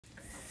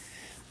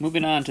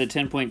Moving on to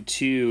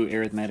 10.2,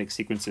 arithmetic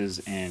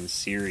sequences and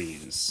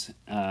series.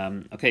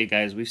 Okay,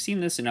 guys, we've seen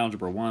this in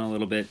Algebra 1 a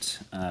little bit.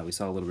 We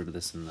saw a little bit of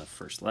this in the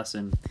first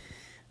lesson.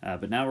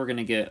 But now we're going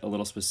to get a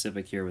little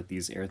specific here with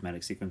these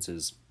arithmetic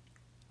sequences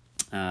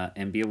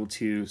and be able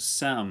to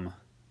sum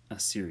a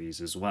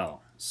series as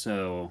well.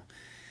 So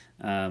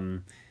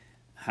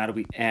how do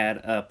we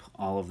add up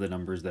all of the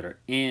numbers that are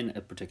in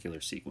a particular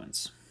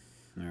sequence?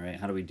 All right,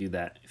 how do we do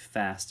that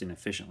fast and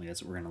efficiently?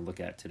 That's what we're going to look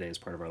at today as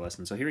part of our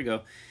lesson. So here we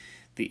go.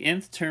 The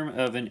nth term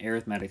of an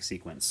arithmetic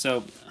sequence.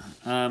 So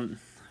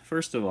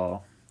first of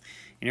all,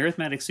 in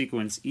arithmetic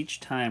sequence, each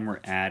time we're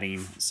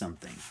adding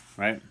something,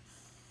 right?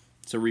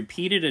 So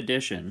repeated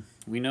addition,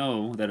 we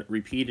know that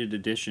repeated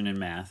addition in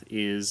math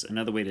is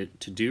another way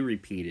to do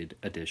repeated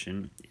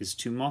addition is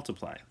to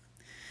multiply.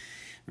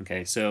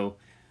 Okay, so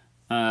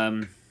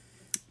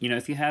you know,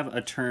 if you have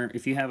a term,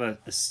 if you have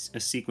a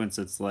sequence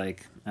that's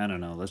like, I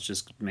don't know, let's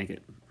just make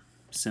it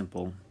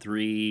simple.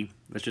 3,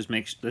 let's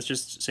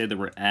just say that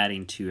we're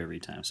adding 2 every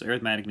time. So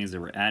arithmetic means that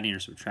we're adding or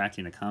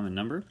subtracting a common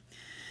number.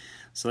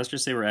 So let's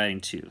just say we're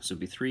adding 2. So it'd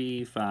be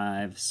 3,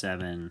 5,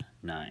 7,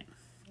 9.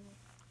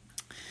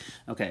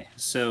 Okay,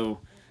 so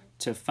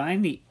to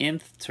find the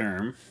nth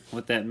term,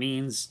 what that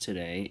means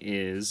today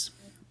is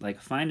like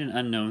find an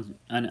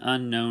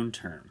unknown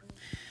term.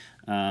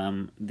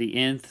 The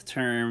nth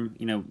term,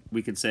 you know,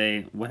 we could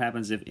say what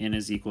happens if n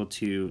is equal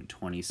to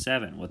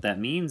 27. What that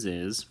means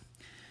is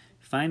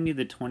find me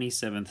the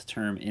 27th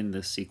term in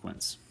this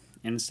sequence.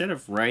 And instead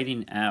of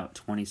writing out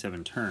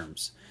 27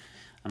 terms,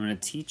 I'm going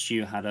to teach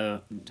you how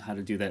to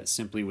do that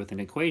simply with an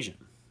equation.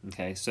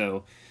 Okay,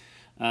 so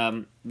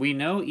we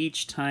know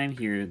each time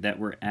here that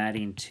we're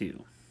adding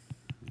 2.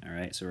 All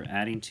right, so we're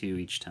adding 2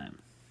 each time.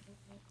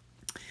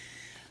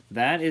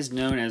 That is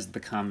known as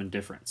the common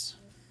difference.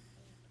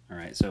 All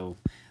right, so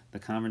the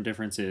common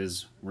difference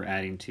is we're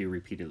adding 2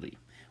 repeatedly.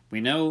 We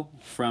know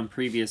from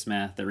previous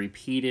math that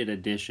repeated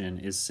addition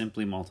is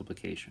simply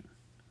multiplication,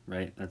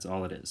 right? That's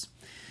all it is.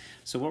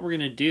 So what we're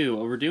going to do,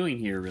 what we're doing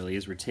here really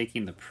is we're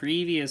taking the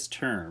previous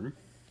term,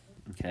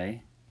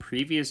 okay?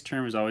 Previous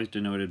term is always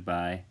denoted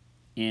by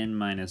n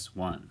minus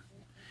 1.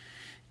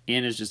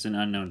 N is just an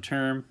unknown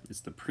term. It's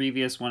the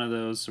previous one of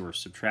those, so we're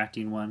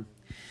subtracting 1.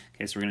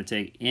 Okay, so we're going to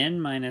take n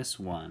minus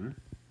 1,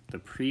 the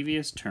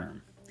previous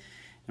term,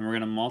 and we're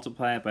going to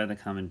multiply it by the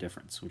common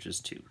difference, which is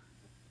 2.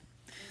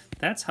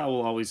 That's how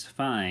we'll always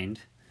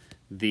find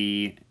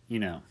the, you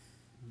know,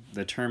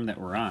 the term that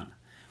we're on.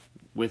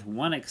 With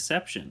one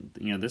exception,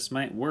 you know, this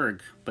might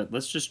work, but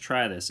let's just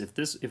try this.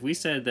 If we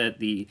said that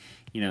the,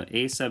 you know,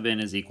 a sub n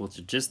is equal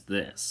to just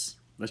this,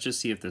 let's just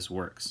see if this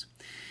works.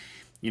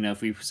 You know,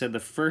 if we said the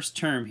first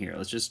term here,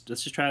 let's just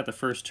try out the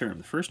first term.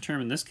 The first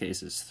term in this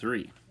case is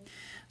 3.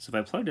 So if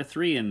I plugged a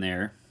 3 in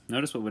there,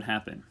 notice what would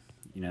happen.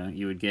 You know,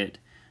 you would get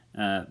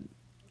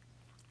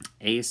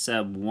a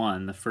sub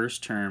 1, the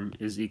first term,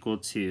 is equal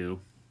to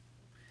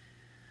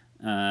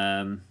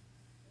 1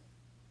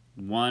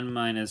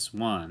 minus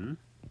 1.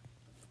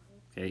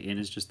 Okay, n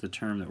is just the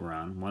term that we're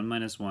on. 1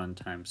 minus 1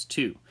 times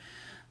 2.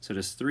 So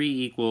does 3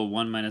 equal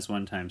 1 minus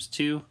 1 times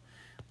 2?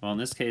 Well, in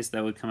this case,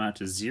 that would come out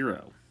to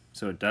 0.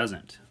 So it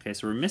doesn't. Okay,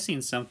 so we're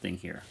missing something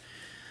here.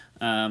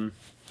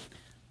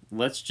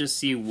 Let's just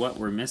see what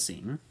we're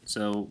missing.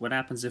 So what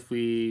happens if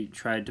we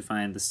tried to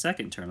find the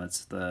second term?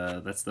 That's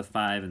the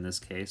 5 in this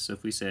case. So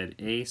if we said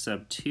a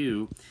sub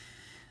 2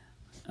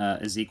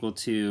 is equal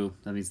to,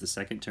 that means the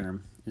second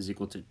term, is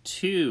equal to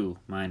 2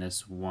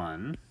 minus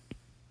 1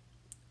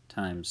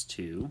 times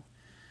 2.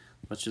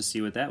 Let's just see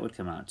what that would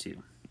come out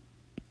to.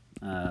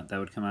 That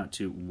would come out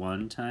to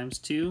 1 times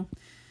 2.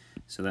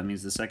 So that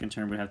means the second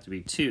term would have to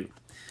be 2.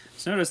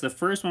 So notice the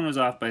first one was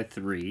off by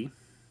 3.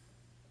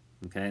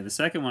 Okay, the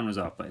second one was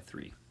off by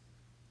 3.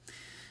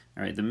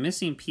 All right, the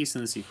missing piece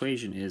in this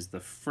equation is the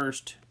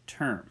first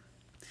term.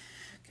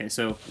 Okay,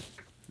 so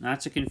not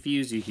to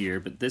confuse you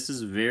here, but this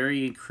is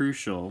very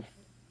crucial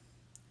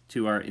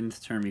to our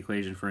nth term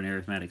equation for an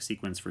arithmetic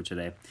sequence for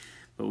today.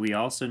 But we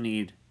also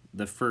need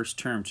the first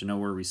term to know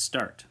where we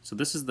start. So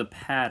this is the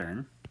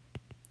pattern,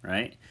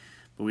 right?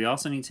 But we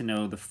also need to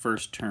know the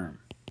first term.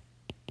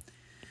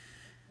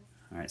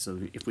 All right, so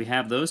if we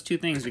have those two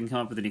things, we can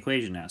come up with an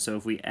equation now. So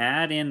if we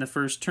add in the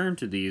first term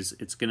to these,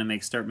 it's going to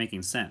start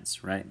making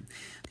sense, right?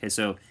 Okay,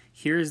 so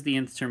here's the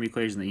nth term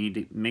equation that you need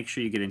to make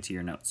sure you get into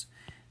your notes.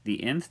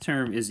 The nth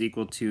term is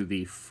equal to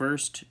the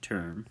first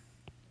term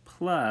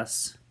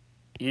plus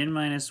n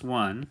minus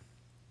 1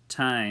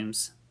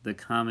 times the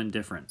common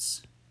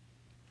difference.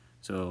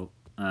 So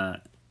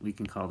we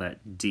can call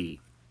that d.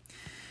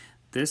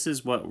 This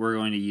is what we're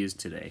going to use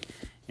today.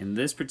 In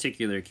this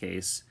particular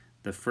case,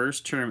 the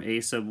first term, a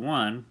sub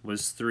 1,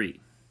 was 3.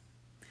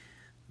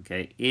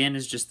 Okay, n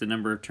is just the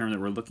number of term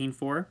that we're looking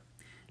for.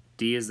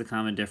 D is the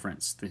common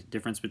difference. The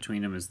difference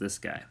between them is this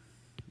guy.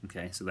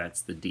 Okay, so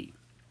that's the d.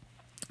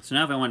 So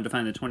now if I wanted to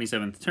find the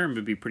 27th term, it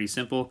would be pretty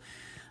simple.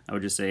 I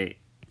would just say,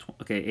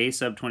 okay, a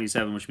sub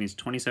 27, which means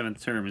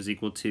 27th term is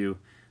equal to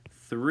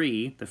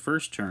 3, the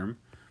first term,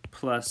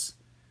 plus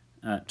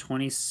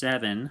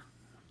 27,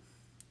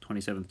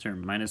 27th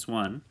term, minus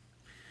 1,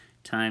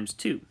 times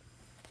 2.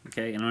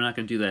 Okay, and I'm not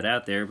going to do that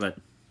out there, but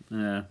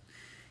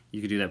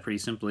you could do that pretty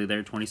simply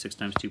there. 26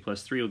 times 2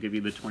 plus 3 will give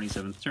you the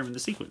 27th term in the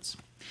sequence.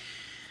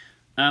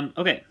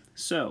 Okay,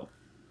 so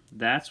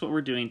that's what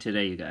we're doing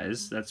today, you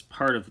guys. That's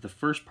part of the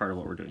first part of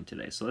what we're doing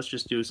today. So let's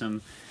just do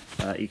some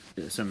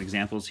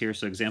examples here.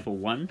 So example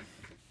 1,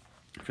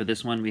 for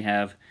this one we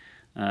have,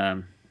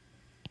 so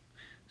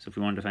if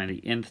we wanted to find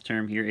the nth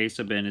term here, a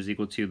sub n is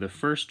equal to the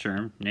first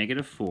term,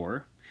 negative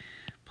 4,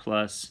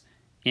 plus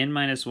n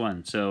minus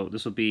 1. So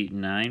this will be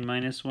 9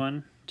 minus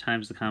 1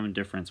 times the common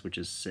difference, which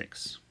is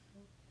 6.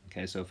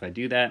 Okay, so if I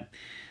do that,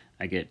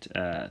 I get,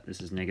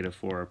 this is negative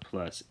 4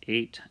 plus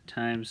 8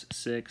 times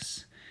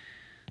 6.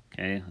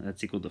 Okay,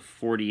 that's equal to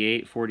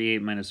 48.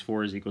 48 minus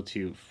 4 is equal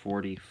to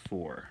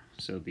 44.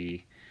 So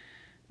the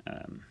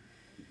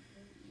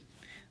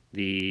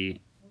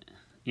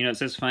you know, it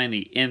says find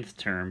the nth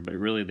term, but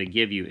really they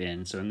give you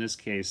n. So in this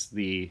case,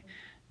 the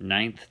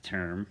 9th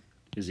term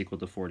is equal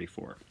to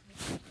 44.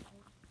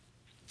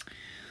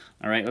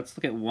 All right, let's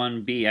look at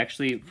 1b.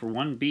 Actually, for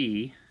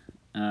 1b,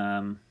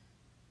 I'm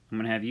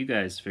going to have you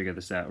guys figure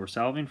this out. We're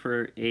solving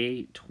for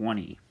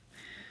A20.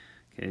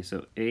 Okay,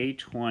 so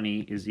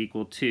A20 is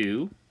equal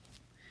to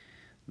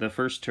the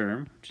first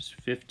term, which is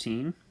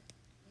 15,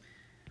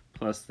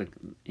 plus the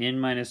n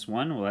minus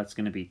 1. Well, that's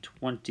going to be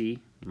 20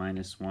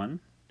 minus 1,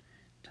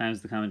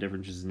 times the common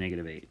difference, which is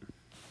negative 8.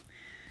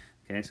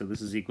 Okay, so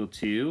this is equal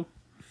to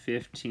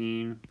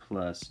 15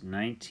 plus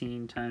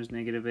 19 times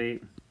negative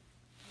 8.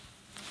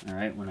 All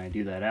right, when I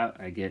do that out,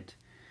 I get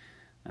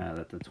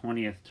that the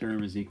 20th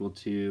term is equal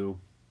to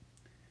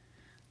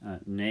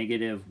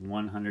negative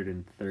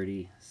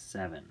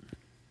 137.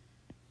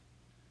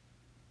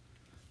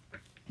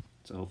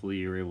 So hopefully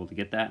you were able to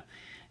get that.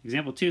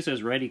 Example 2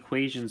 says write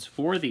equations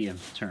for the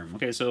nth term.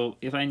 Okay, so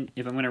if I'm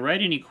going to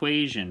write an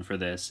equation for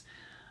this,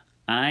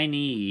 I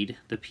need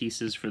the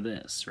pieces for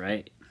this,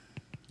 right?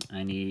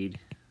 I need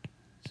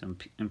some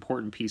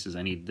important pieces.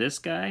 I need this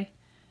guy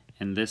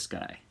and this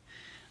guy.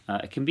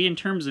 It can be in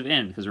terms of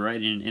n because we're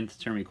writing an nth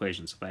term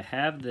equation. So if I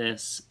have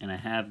this and I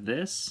have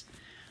this,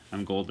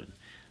 I'm golden.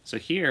 So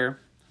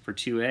here, for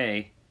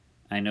 2a,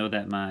 I know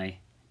that my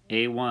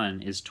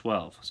a1 is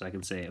 12. So I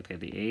can say, okay,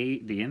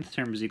 the nth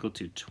term is equal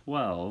to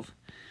 12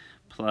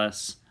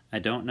 plus, I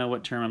don't know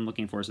what term I'm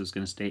looking for, so it's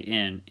going to stay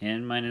n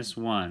minus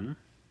 1.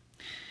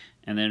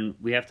 And then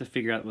we have to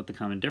figure out what the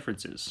common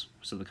difference is.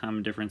 So the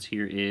common difference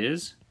here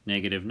is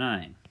negative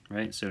 9,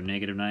 right? So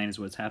negative 9 is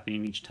what's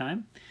happening each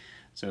time.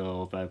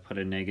 So if I put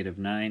a negative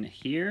 9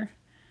 here,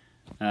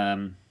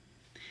 you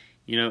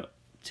know,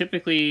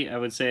 typically I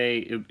would say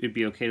it'd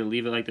be okay to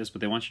leave it like this,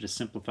 but they want you to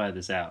simplify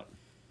this out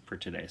for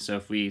today. So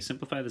if we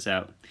simplify this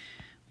out,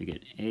 we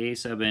get a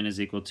sub n is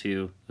equal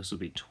to, this will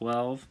be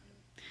 12.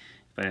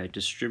 If I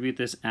distribute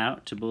this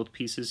out to both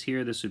pieces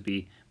here, this would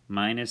be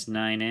minus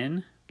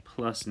 9n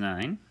plus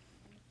 9.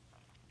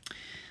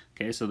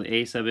 Okay, so the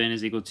a sub n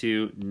is equal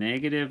to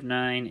negative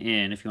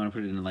 9n, if you want to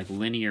put it in like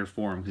linear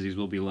form, because these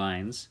will be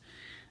lines.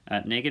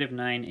 Negative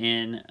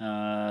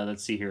 9n,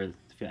 let's see here,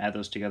 if you add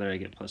those together, I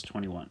get plus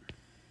 21.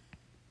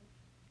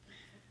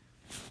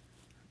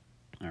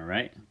 All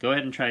right, go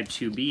ahead and try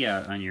 2b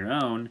out on your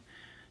own.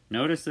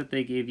 Notice that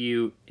they gave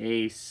you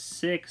a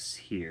 6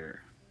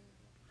 here.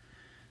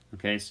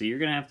 Okay, so you're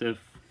going to have to,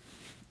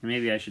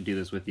 maybe I should do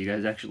this with you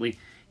guys actually,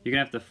 you're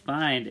going to have to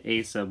find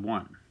a sub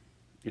 1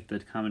 if the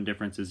common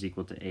difference is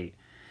equal to 8.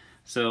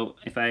 So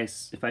if I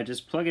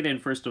just plug it in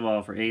first of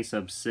all for a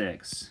sub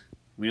 6,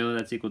 we know that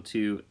that's equal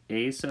to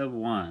a sub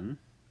 1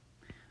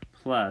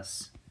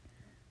 plus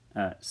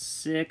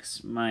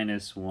 6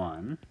 minus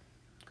 1,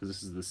 because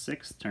this is the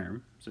 6th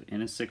term, so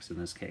n is 6 in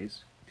this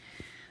case,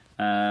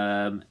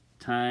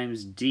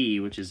 times d,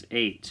 which is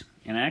 8.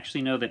 And I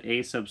actually know that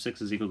a sub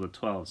 6 is equal to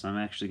 12, so I'm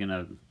actually going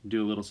to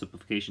do a little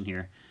simplification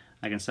here.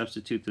 I can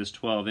substitute this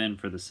 12 in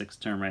for the 6th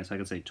term, right? So I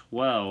can say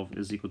 12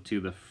 is equal to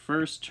the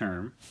first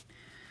term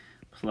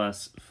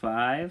plus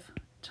 5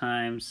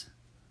 times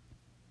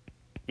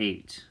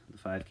 8. The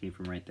 5 came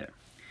from right there.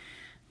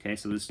 Okay,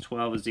 so this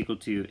 12 is equal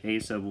to a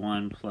sub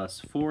 1 plus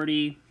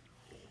 40.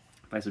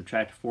 If I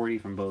subtract 40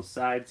 from both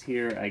sides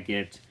here, I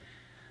get,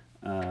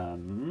 let's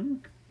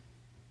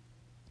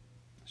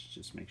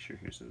just make sure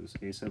here. So this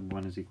a sub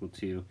 1 is equal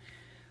to,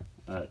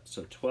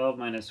 so 12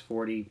 minus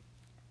 40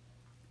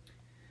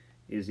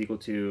 is equal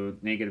to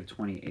negative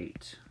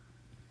 28.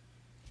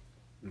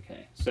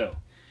 Okay, so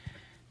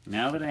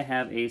now that I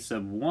have a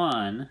sub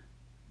 1,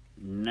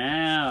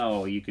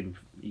 now you can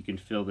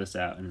fill this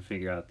out and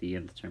figure out the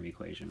nth term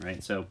equation,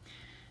 right? So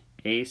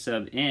a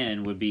sub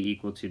n would be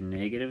equal to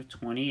negative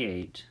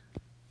 28,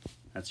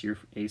 that's your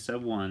a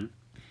sub 1,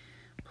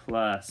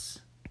 plus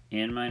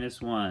n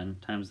minus 1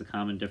 times the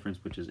common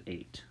difference, which is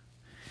 8.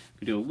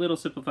 If we do a little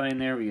simplifying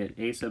there, we get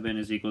a sub n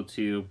is equal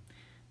to,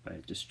 if I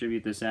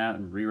distribute this out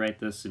and rewrite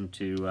this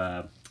into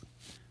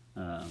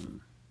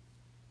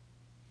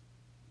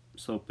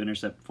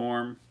slope-intercept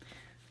form,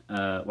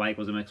 y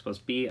equals mx plus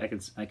b, I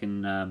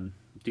can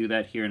do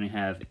that here, and I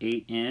have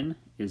 8n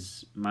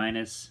is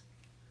minus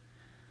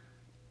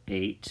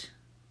 8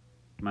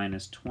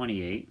 minus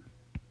 28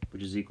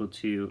 which is equal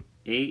to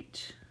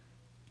 8n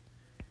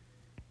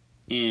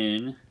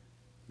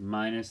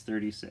minus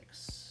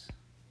 36.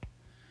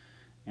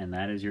 And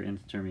that is your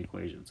nth term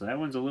equation. So that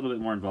one's a little bit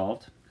more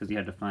involved because you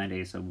had to find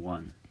a sub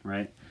 1,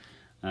 right?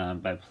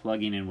 By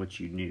plugging in what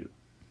you knew.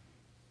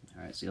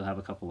 All right, so you'll have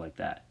a couple like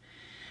that.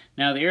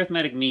 Now, the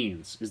arithmetic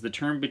means is the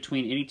term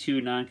between any two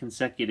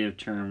non-consecutive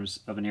terms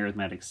of an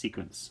arithmetic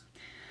sequence.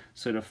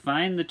 So to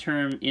find the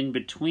term in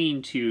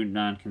between two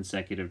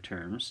non-consecutive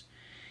terms,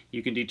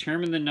 you can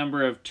determine the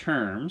number of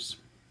terms,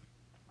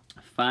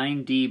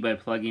 find d by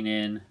plugging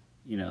in,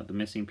 the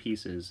missing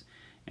pieces,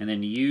 and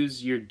then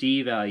use your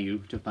d value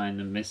to find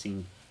the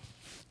missing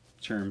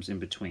terms in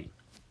between.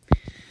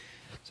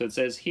 So it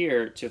says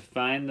here to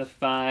find the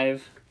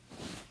 5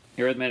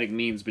 arithmetic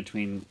means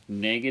between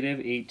negative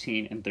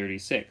 18 and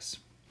 36.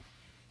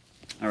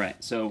 All right,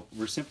 so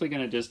we're simply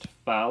going to just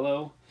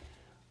follow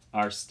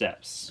our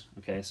steps.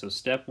 Okay, so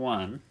step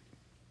 1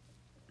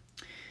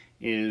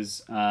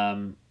 is,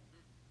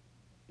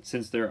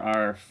 since there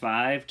are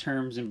 5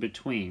 terms in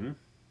between,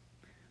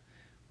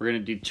 we're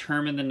going to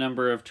determine the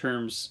number of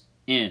terms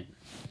in.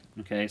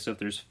 Okay, so if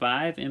there's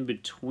 5 in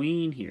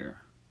between here,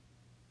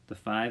 the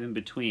 5 in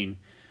between,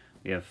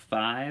 we have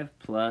 5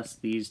 plus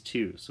these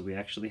 2, so we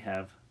actually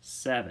have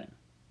 7,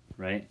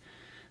 right?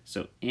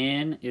 So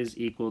n is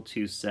equal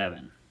to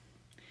 7.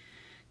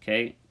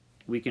 Okay,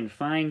 we can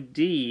find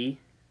d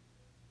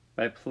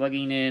by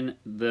plugging in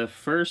the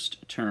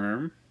first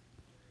term,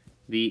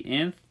 the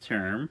nth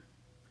term,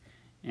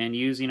 and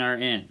using our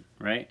n,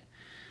 right?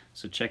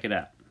 So check it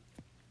out.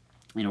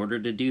 In order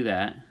to do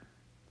that,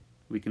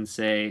 we can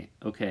say,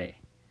 okay,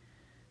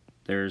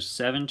 there's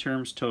 7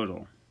 terms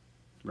total,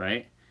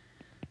 right?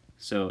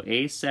 So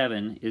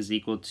a7 is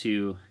equal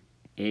to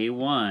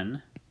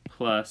a1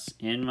 plus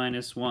n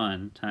minus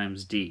 1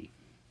 times d.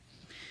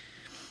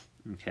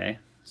 Okay,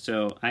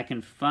 so I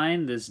can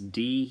find this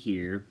d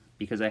here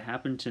because I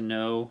happen to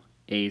know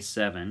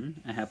a7,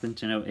 I happen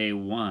to know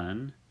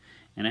a1,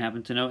 and I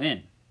happen to know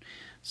n.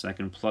 So I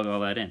can plug all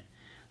that in.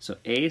 So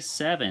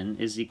a7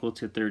 is equal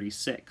to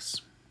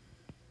 36.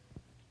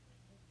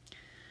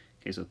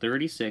 Okay, so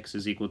 36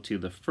 is equal to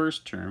the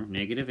first term,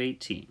 negative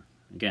 18.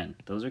 Again,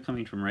 those are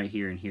coming from right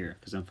here and here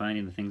because I'm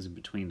finding the things in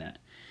between that.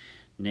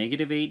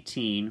 Negative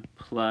 18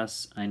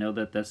 plus, I know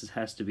that this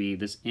has to be,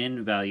 this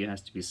n value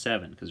has to be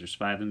 7 because there's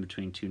 5 in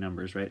between two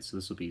numbers, right? So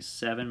this will be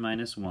 7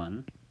 minus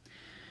 1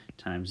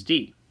 times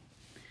d.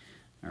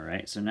 All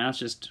right, so now it's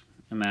just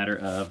a matter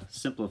of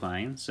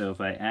simplifying. So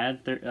if I add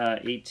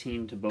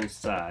 18 to both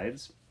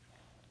sides,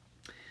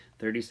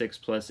 36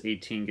 plus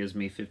 18 gives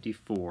me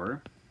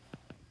 54.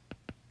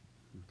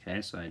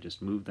 Okay, so I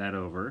just move that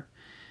over.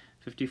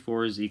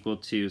 54 is equal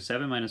to,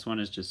 7 minus 1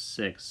 is just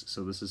 6,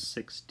 so this is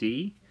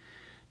 6d.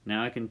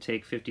 Now I can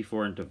take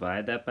 54 and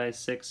divide that by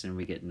 6, and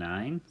we get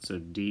 9, so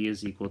d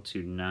is equal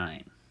to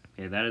 9.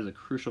 Okay, that is a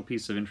crucial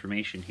piece of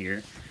information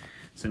here.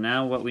 So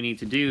now what we need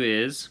to do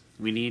is,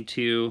 we need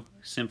to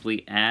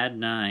simply add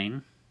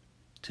 9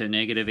 to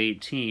negative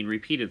 18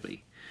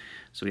 repeatedly.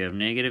 So we have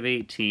negative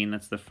 18,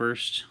 that's the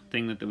first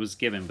thing that was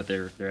given, but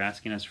they're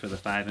asking us for the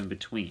 5 in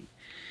between.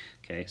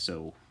 Okay,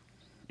 so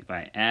if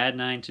I add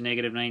 9 to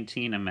negative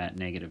 19, I'm at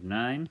negative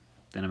 9,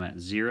 then I'm at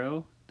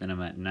 0, then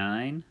I'm at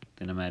 9,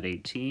 then I'm at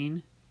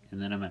 18,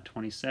 and then I'm at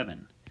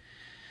 27.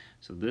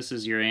 So this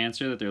is your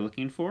answer that they're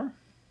looking for,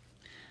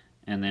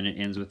 and then it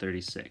ends with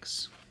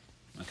 36.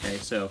 Okay,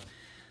 so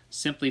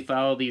simply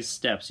follow these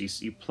steps.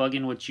 You plug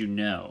in what you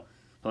know.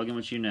 Plug in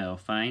what you know,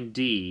 find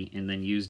d, and then use